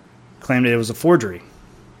claimed it was a forgery?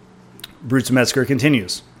 Bruce Metzger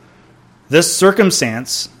continues. This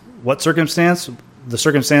circumstance, what circumstance? The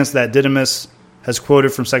circumstance that Didymus has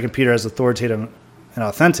quoted from 2 Peter as authoritative and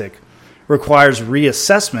authentic requires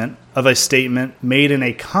reassessment of a statement made in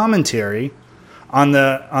a commentary on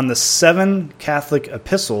the 7 Catholic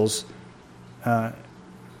epistles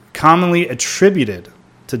commonly attributed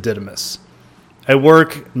to Didymus, a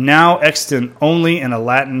work now extant only in a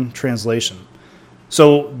Latin translation.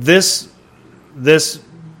 So this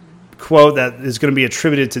quote that is going to be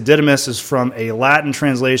attributed to Didymus is from a Latin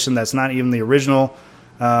translation that's not even the original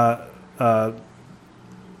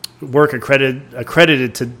work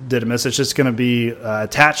accredited to Didymus. It's just going to be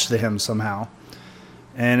attached to him somehow,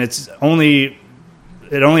 and it only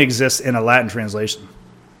exists in a Latin translation.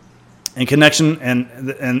 In connection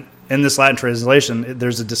and in this Latin translation,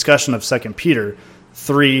 there's a discussion of 2 Peter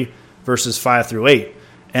 3 verses 5 through 8,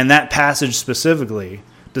 and that passage specifically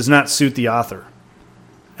does not suit the author.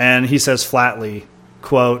 And he says flatly,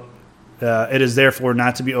 quote, "It is therefore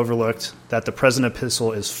not to be overlooked that the present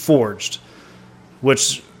epistle is forged,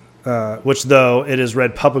 which though it is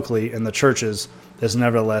read publicly in the churches, is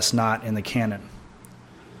nevertheless not in the canon."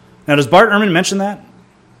 Now, does Bart Ehrman mention that?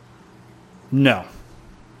 No.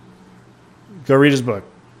 Go read his book.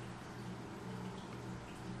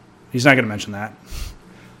 He's not going to mention that.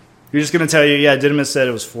 You're just going to tell you, yeah, Didymus said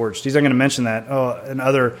it was forged. He's not going to mention that. Oh, in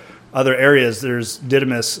other areas, there's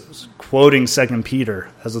Didymus quoting 2 Peter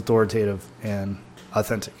as authoritative and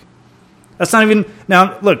authentic. That's not even...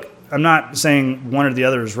 Now, look, I'm not saying one or the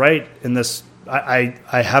other is right in this. I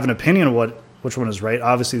have an opinion of which one is right.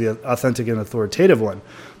 Obviously, the authentic and authoritative one.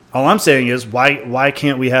 All I'm saying is, why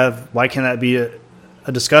can't that be a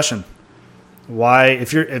discussion? Why,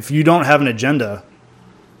 if you don't have an agenda,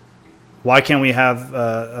 why can't we have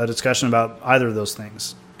a discussion about either of those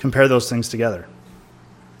things? Compare those things together.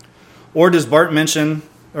 Or does Bart Ehrman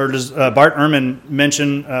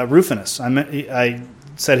mention Rufinus? I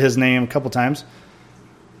said his name a couple times.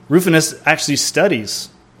 Rufinus actually studies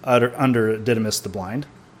under Didymus the blind,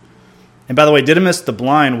 And by the way, Didymus the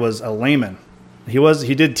blind was a layman.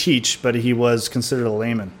 He did teach, but he was considered a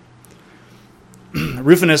layman.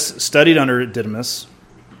 Rufinus studied under Didymus,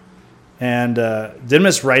 and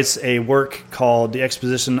Didymus writes a work called The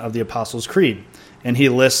Exposition of the Apostles' Creed, and he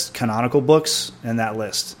lists canonical books in that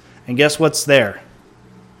list. And guess what's there?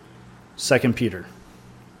 2 Peter.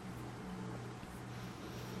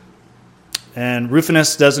 And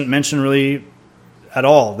Rufinus doesn't mention really at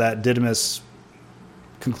all that Didymus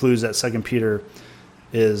concludes that 2 Peter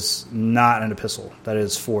is not an epistle, that it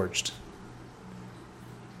is forged.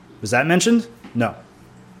 Was that mentioned? No,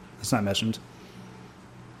 it's not mentioned.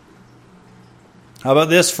 How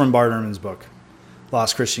about this from Bart Ehrman's book,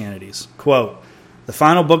 Lost Christianities? Quote, the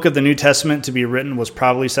final book of the New Testament to be written was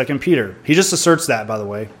probably 2 Peter. He just asserts that, by the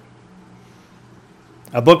way.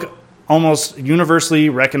 A book almost universally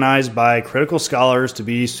recognized by critical scholars to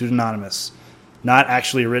be pseudonymous, not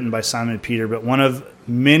actually written by Simon Peter, but one of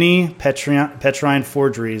many Petrine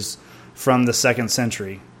forgeries from the 2nd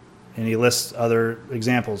century. And he lists other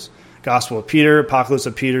examples. Gospel of Peter, Apocalypse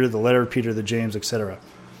of Peter, the letter of Peter to James, etc.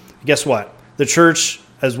 Guess what? The church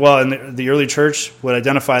as well, and the early church would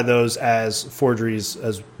identify those as forgeries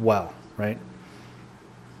as well, right?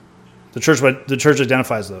 The church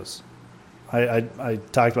identifies those. I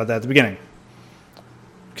talked about that at the beginning.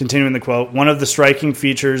 Continuing the quote, one of the striking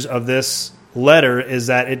features of this letter is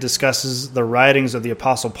that it discusses the writings of the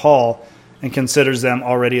Apostle Paul and considers them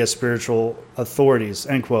already as spiritual authorities,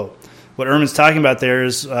 end quote. What Ehrman's talking about there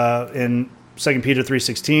is in 2 Peter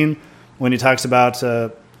 3:16 when he talks about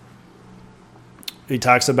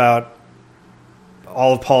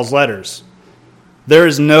all of Paul's letters. There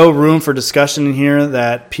is no room for discussion in here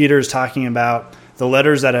that Peter is talking about the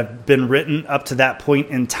letters that have been written up to that point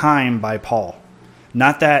in time by Paul.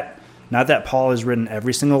 Not that Paul has written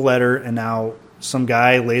every single letter and now some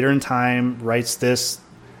guy later in time writes this,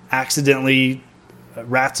 accidentally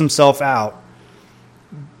rats himself out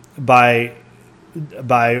by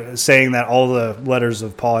saying that all the letters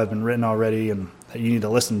of Paul have been written already and that you need to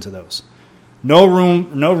listen to those. No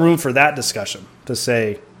room for that discussion to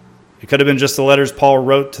say it could have been just the letters Paul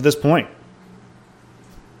wrote to this point.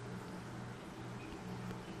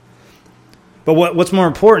 But what's more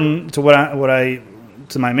important to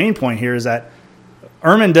to my main point here is that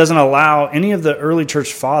Ehrman doesn't allow any of the early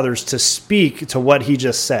church fathers to speak to what he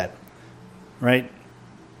just said, right?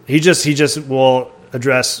 He just will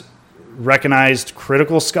address recognized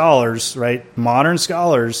critical scholars, right? Modern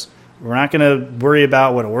scholars. We're not going to worry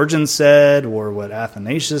about what Origen said or what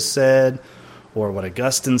Athanasius said or what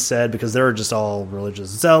Augustine said because they're just all religious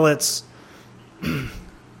zealots.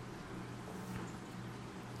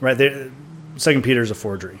 Right? 2 Peter is a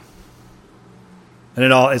forgery. And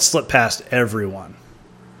it slipped past everyone.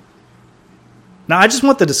 Now, I just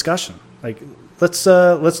want the discussion. Like, let's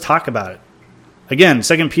talk about it. Again,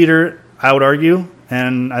 2 Peter, I would argue,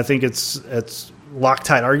 and I think it's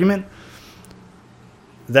Loctite argument,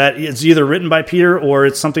 that it's either written by Peter or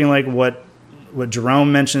it's something like what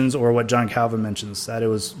Jerome mentions or what John Calvin mentions,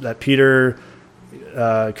 that Peter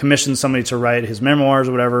commissioned somebody to write his memoirs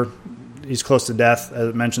or whatever. He's close to death, as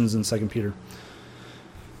it mentions in 2 Peter.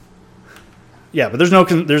 Yeah, but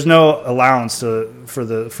there's no allowance for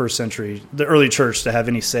the first century, the early church, to have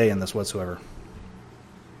any say in this whatsoever.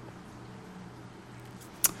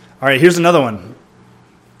 All right, here's another one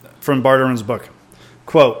from Bart Ehrman's book.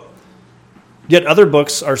 Quote, yet other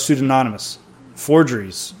books are pseudonymous,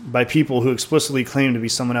 forgeries by people who explicitly claim to be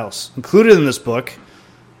someone else. Included in this book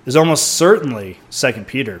is almost certainly 2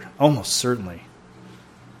 Peter. Almost certainly.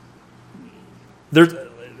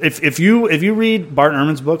 If you read Bart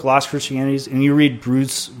Ehrman's book, Lost Christianities, and you read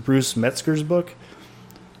Bruce Metzger's book,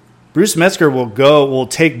 Bruce Metzger will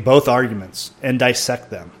take both arguments and dissect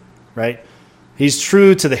them, right? He's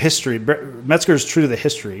true to the history. Metzger's true to the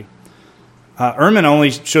history. Ehrman only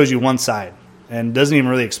shows you one side and doesn't even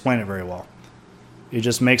really explain it very well. He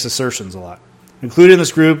just makes assertions a lot. Included in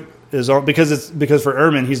this group is because for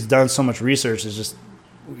Ehrman, he's done so much research. It's just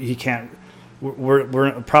he can't.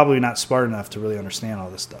 We're probably not smart enough to really understand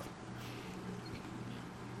all this stuff.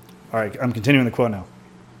 All right, I'm continuing the quote now.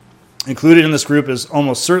 Included in this group is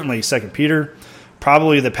almost certainly 2 Peter,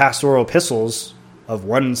 probably the pastoral epistles of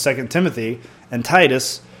 1 and 2 Timothy and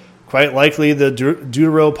Titus, quite likely the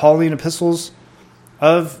Deutero-Pauline epistles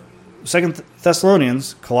of 2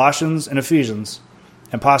 Thessalonians, Colossians, and Ephesians,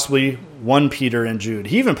 and possibly 1 Peter and Jude.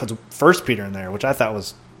 He even puts 1 Peter in there, which I thought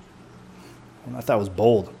was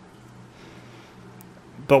bold.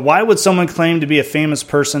 But why would someone claim to be a famous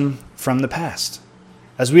person from the past?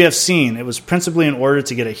 As we have seen, it was principally in order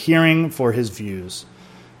to get a hearing for his views.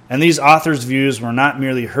 And these authors' views were not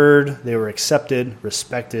merely heard, they were accepted,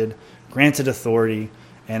 respected, granted authority,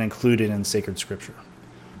 and included in sacred scripture.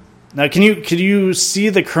 Now, could you see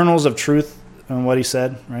the kernels of truth in what he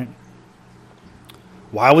said, right?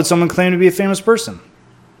 Why would someone claim to be a famous person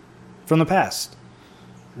from the past?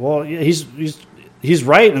 Well, yeah, he's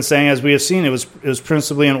right in saying, as we have seen, it was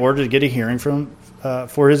principally in order to get a hearing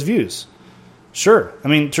for his views. Sure. I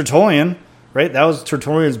mean, Tertullian, right? That was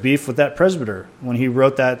Tertullian's beef with that presbyter when he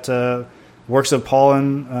wrote that Works of Paul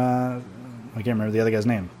and I can't remember the other guy's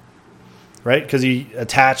name, right? Because he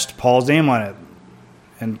attached Paul's name on it,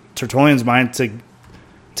 and Tertullian's mind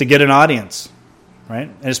to get an audience, right?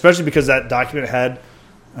 And especially because that document had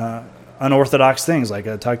unorthodox things, like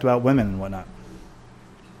I talked about women and whatnot.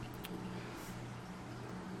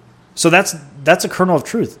 So that's a kernel of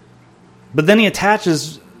truth. But then he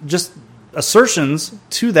attaches just assertions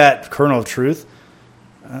to that kernel of truth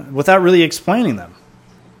without really explaining them.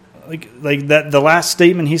 Like that, the last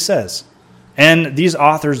statement he says. And these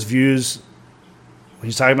authors' views,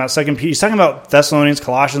 he's talking about 2 Peter, he's talking about Thessalonians,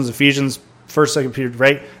 Colossians, Ephesians, 1st, 2 Peter,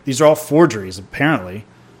 right? These are all forgeries, apparently,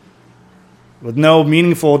 with no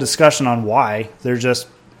meaningful discussion on why. They're just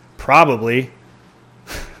probably,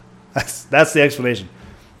 that's the explanation,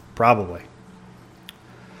 probably.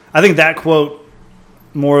 I think that quote,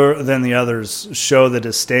 more than the others, show the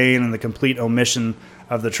disdain and the complete omission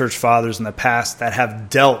of the church fathers in the past that have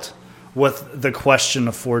dealt with the question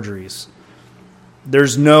of forgeries.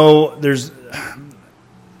 It's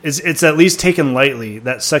at least taken lightly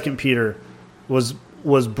that 2 Peter was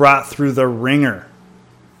brought through the ringer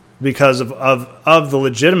because of the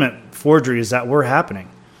legitimate forgeries that were happening.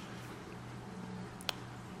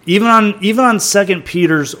 Even on 2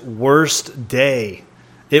 Peter's worst day,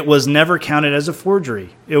 it was never counted as a forgery.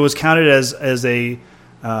 It was counted as a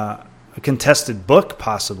contested book,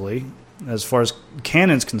 possibly, as far as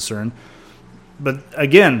canon's concerned. But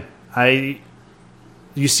again,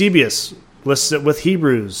 Eusebius lists it with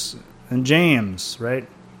Hebrews and James, right? It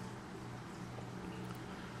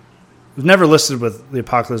was never listed with the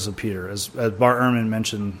Apocalypse of Peter, as Bart Ehrman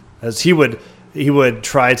mentioned, as he would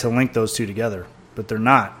try to link those two together, but they're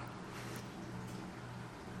not.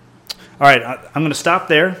 All right, I'm going to stop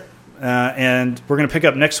there, and we're going to pick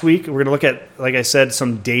up next week. We're going to look at, like I said,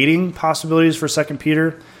 some dating possibilities for 2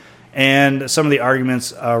 Peter and some of the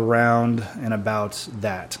arguments around and about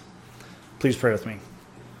that. Please pray with me.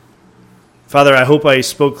 Father, I hope I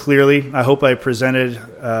spoke clearly. I hope I presented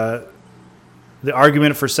the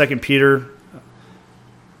argument for 2 Peter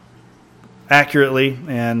accurately,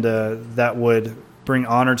 and that would bring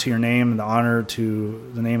honor to your name and the honor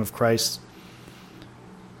to the name of Christ.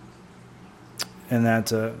 And that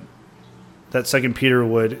 2 Peter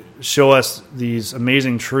would show us these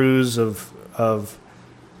amazing truths of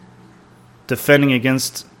defending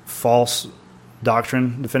against false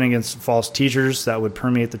doctrine, defending against false teachers that would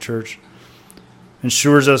permeate the church,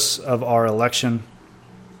 ensures us of our election,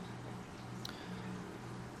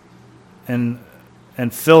 and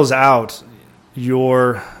fills out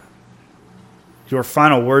your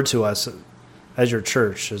final word to us as your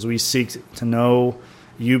church, as we seek to know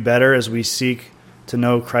you better, as we seek to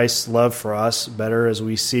know Christ's love for us better, as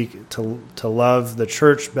we seek to love the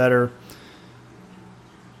church better,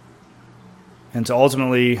 and to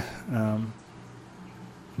ultimately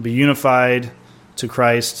be unified to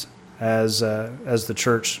Christ as the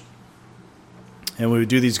church. And we would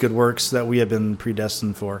do these good works that we have been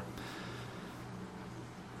predestined for.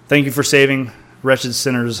 Thank you for saving wretched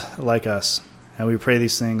sinners like us. And we pray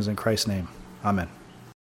these things in Christ's name. Amen.